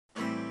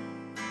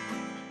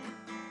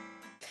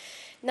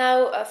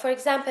Now, for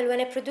example, when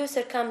a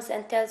producer comes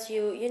and tells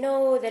you, you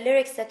know, the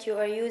lyrics that you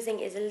are using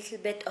is a little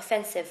bit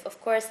offensive.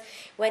 Of course,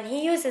 when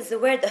he uses the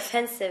word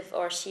offensive,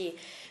 or she,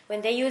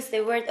 when they use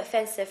the word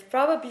offensive,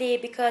 probably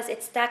because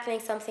it's tackling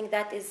something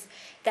that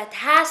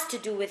has to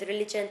do with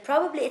religion.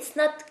 Probably it's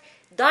not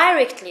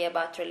directly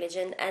about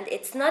religion, and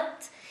it's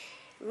not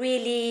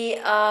really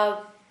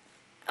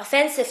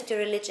offensive to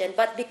religion,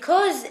 but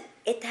because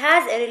it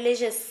has a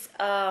religious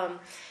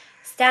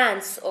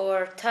stance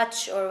or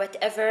touch or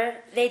whatever,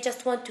 they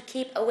just want to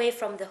keep away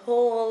from the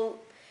whole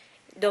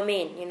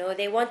domain. You know,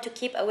 they want to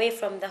keep away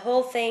from the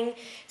whole thing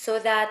so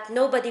that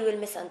nobody will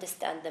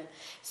misunderstand them.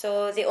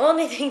 So the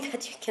only thing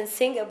that you can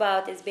sing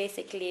about is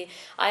basically,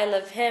 I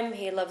love him,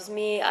 he loves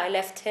me, I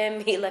left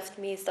him, he left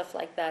me, stuff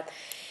like that.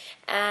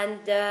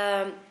 And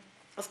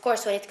of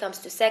course, when it comes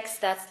to sex,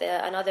 that's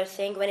another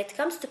thing. When it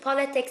comes to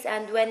politics,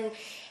 and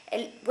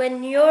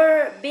when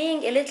you're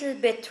being a little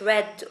bit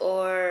red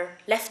or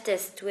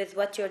leftist with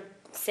what you're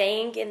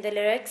saying in the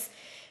lyrics,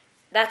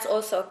 that's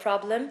also a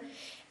problem.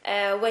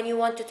 When you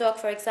want to talk,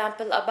 for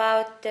example,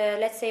 about,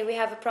 let's say we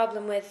have a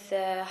problem with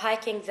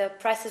hiking the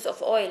prices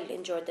of oil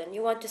in Jordan.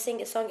 You want to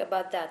sing a song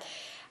about that.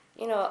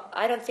 You know,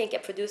 I don't think a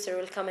producer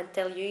will come and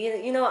tell you,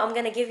 you know, I'm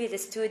going to give you the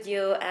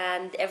studio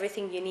and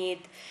everything you need,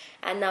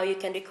 and now you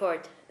can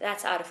record.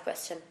 That's out of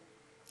question.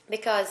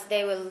 Because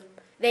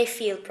they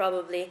feel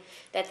probably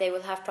that they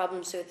will have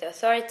problems with the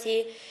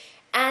authority.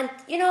 And,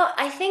 you know,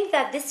 I think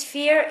that this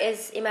fear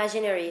is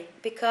imaginary,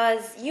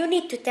 because you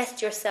need to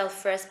test yourself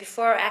first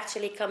before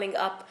actually coming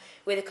up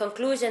with a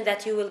conclusion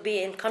that you will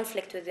be in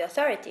conflict with the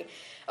authority.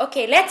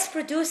 Okay, let's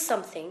produce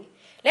something,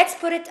 let's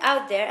put it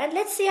out there, and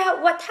let's see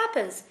what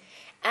happens.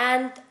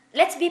 And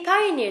let's be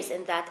pioneers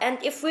in that. And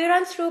if we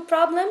run through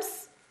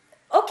problems,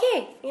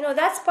 okay, you know,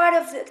 that's part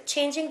of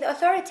changing the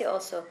authority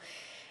also.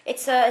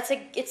 It's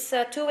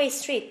a two-way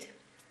street.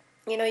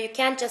 You know, you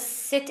can't just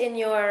sit in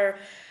your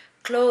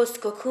closed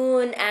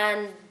cocoon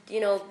and, you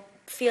know,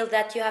 feel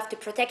that you have to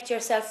protect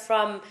yourself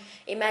from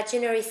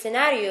imaginary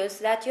scenarios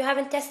that you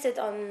haven't tested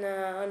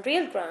on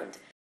real ground.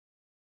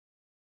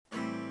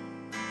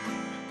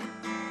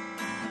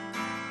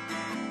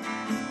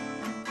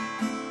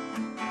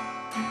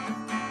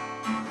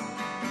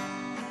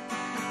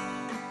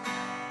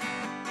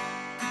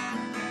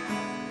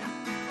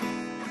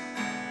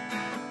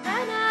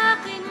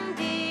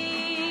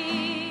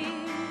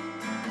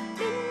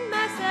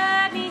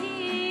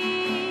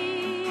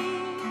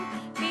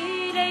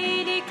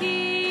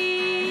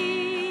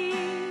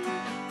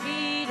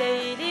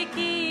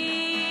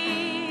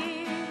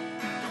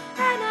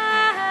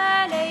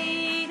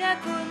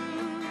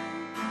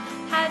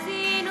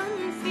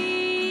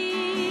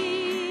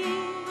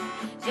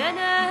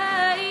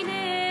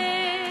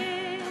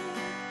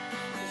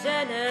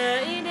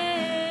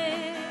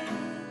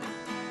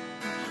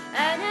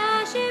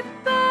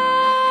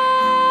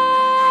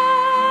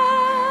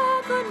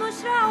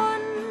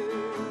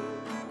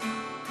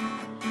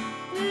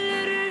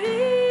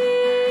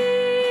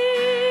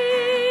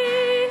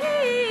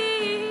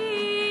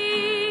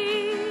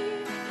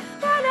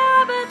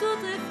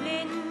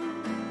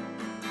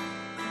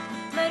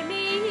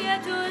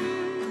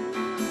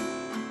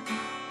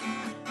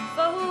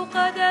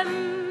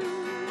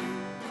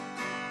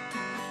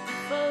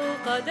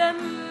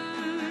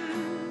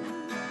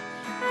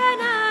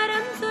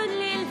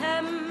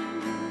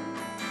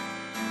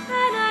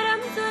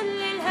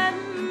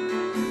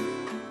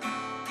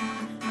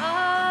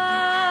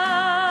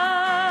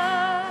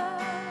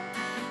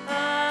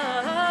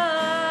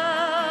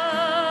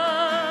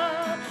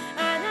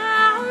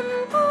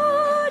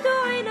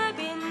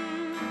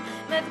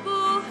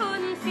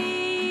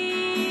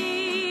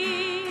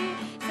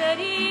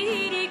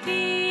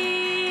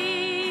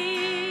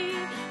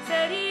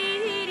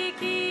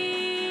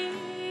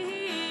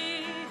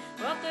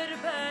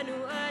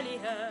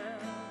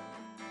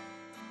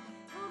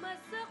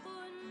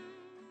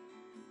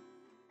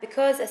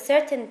 Because a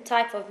certain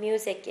type of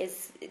music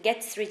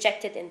gets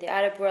rejected in the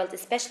Arab world,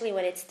 especially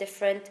when it's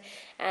different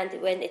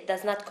and when it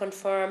does not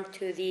conform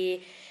to the,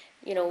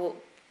 you know,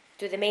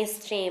 to the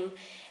mainstream,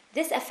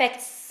 this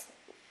affects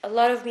a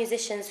lot of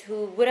musicians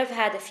who would have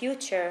had a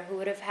future, who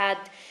would have had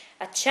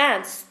a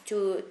chance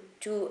to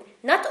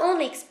not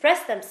only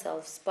express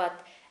themselves,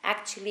 but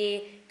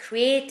actually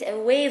create a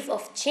wave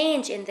of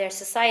change in their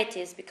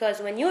societies. Because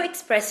when you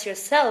express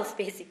yourself,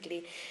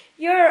 basically,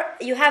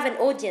 you have an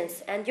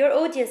audience, and your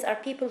audience are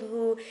people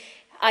who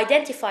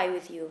identify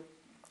with you.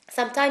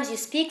 Sometimes you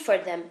speak for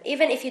them,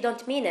 even if you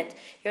don't mean it.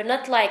 You're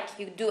not like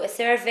you do a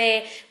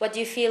survey, what do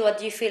you feel,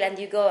 and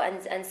you go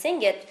and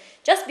sing it.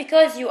 Just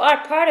because you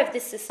are part of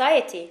this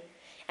society,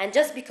 and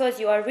just because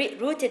you are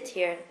rooted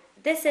here,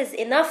 this is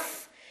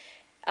enough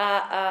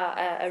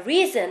a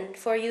reason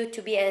for you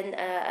to be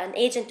an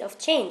agent of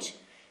change,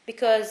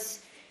 because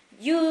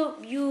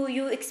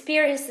you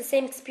experience the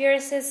same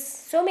experiences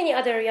so many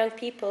other young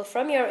people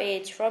from your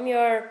age, from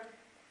your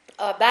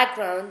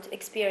background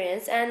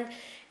experience, and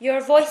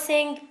you're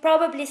voicing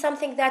probably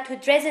something that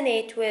would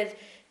resonate with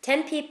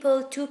 10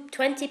 people,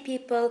 20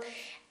 people,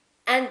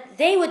 And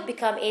they would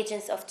become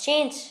agents of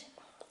change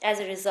as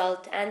a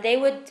result, and they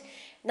would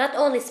not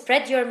only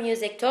spread your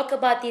music, talk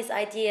about these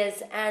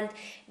ideas, and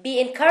be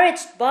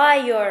encouraged by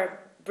your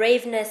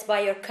braveness,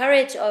 by your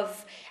courage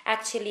of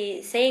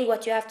actually saying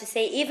what you have to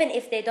say, even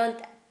if they don't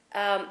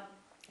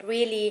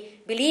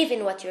really believe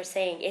in what you're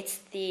saying. It's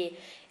the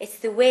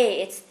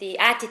way, it's the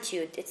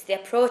attitude, it's the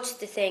approach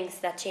to things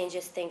that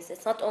changes things.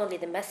 It's not only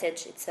the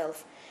message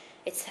itself.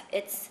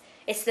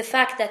 It's the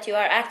fact that you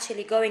are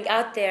actually going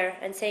out there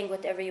and saying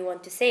whatever you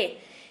want to say.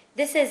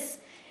 This is,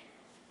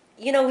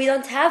 we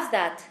don't have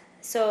that.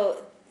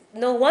 So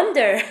no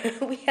wonder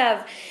we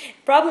have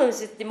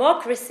problems with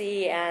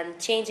democracy and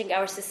changing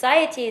our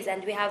societies,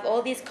 and we have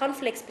all these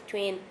conflicts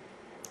between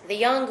the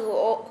young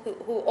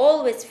who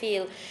always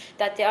feel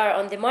that they are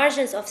on the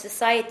margins of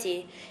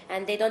society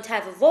and they don't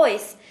have a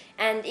voice.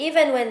 And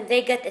even when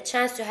they get a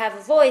chance to have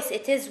a voice,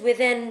 it is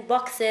within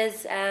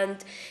boxes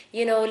and,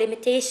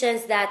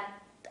 limitations that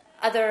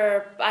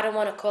other, I don't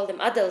want to call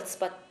them adults,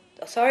 but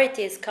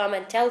authorities come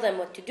and tell them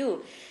what to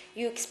do.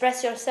 You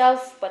express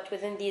yourself, but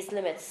within these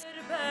limits.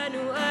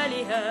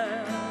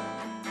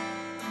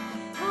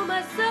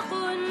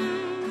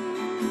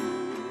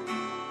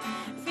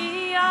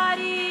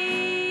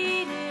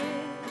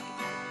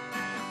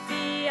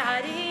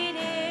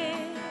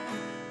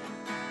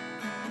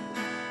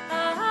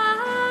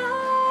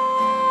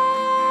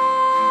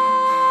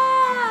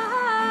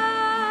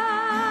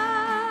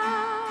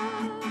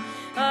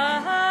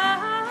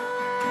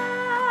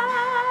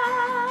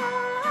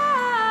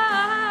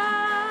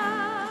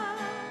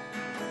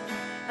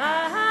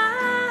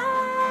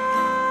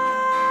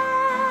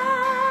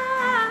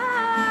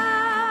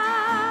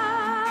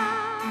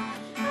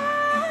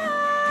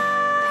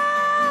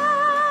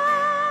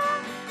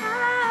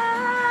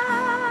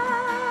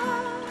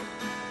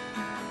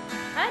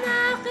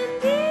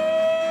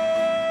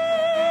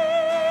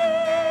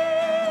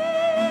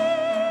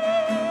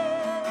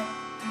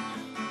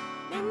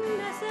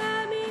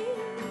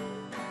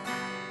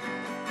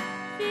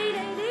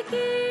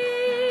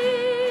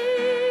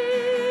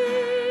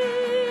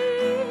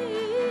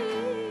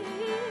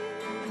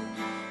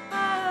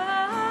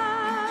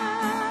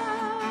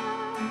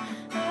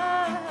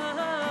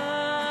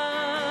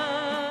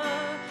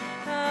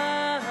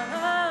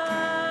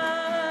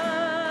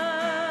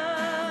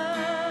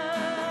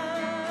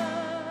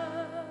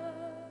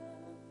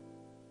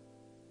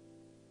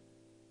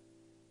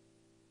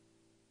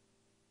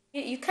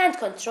 You can't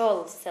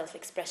control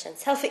self-expression.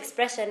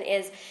 Self-expression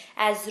is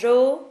as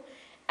raw,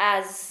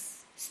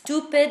 as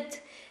stupid,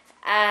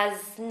 as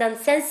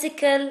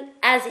nonsensical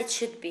as it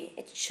should be.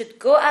 It should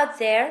go out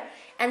there,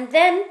 and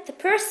then the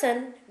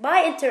person,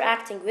 by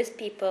interacting with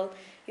people,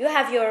 you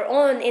have your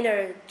own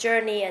inner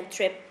journey and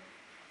trip,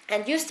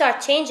 and you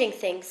start changing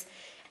things,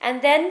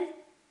 and then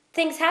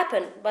things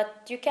happen.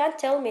 But you can't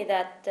tell me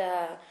that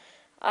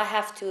I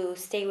have to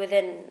stay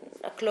within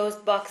a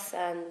closed box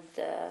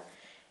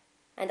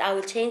and I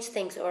will change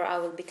things, or I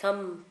will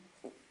become,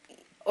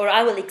 or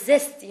I will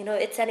exist.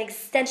 It's an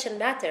existential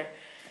matter.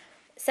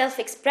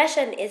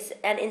 Self-expression is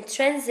an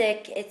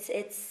intrinsic.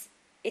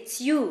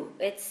 It's you.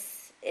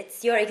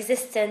 It's your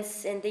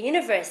existence in the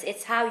universe.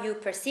 It's how you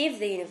perceive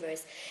the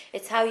universe.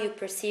 It's how you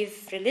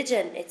perceive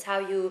religion. It's how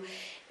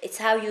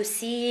you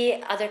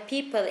see other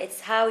people.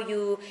 It's how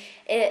you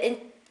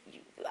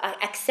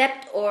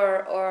accept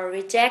or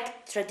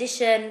reject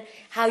tradition.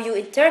 How you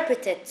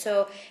interpret it.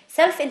 So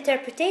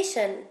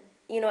self-interpretation.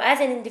 As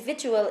an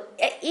individual,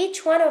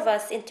 each one of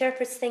us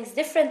interprets things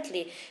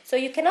differently. So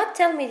you cannot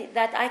tell me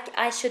that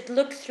I should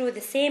look through the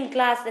same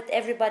glass that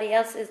everybody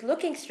else is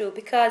looking through,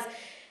 because,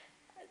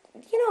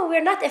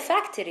 we're not a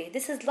factory.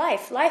 This is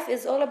life. Life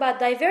is all about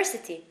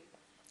diversity.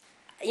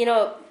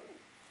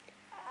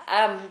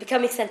 I'm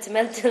becoming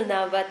sentimental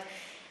now, but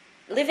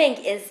living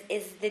is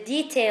the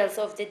details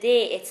of the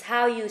day. It's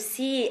how you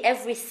see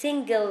every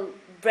single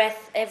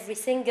breath, every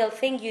single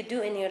thing you do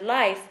in your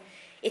life.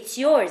 It's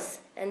yours,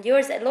 and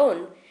yours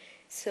alone.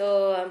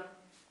 So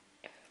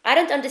I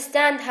don't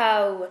understand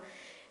how,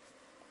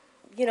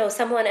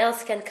 someone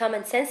else can come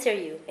and censor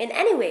you in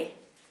any way,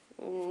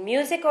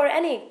 music or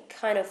any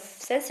kind of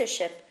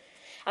censorship.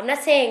 I'm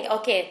not saying,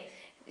 okay,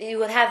 you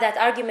will have that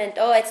argument,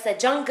 oh, it's the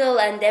jungle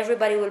and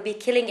everybody will be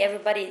killing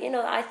everybody.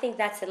 I think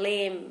that's a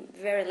lame,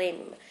 very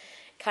lame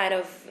kind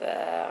of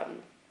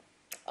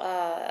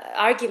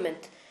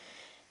argument.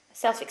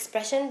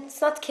 Self-expression, it's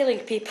not killing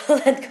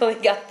people and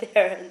going out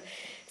there and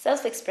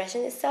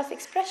self-expression is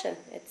self-expression.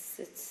 It's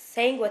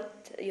saying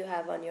what you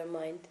have on your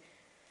mind.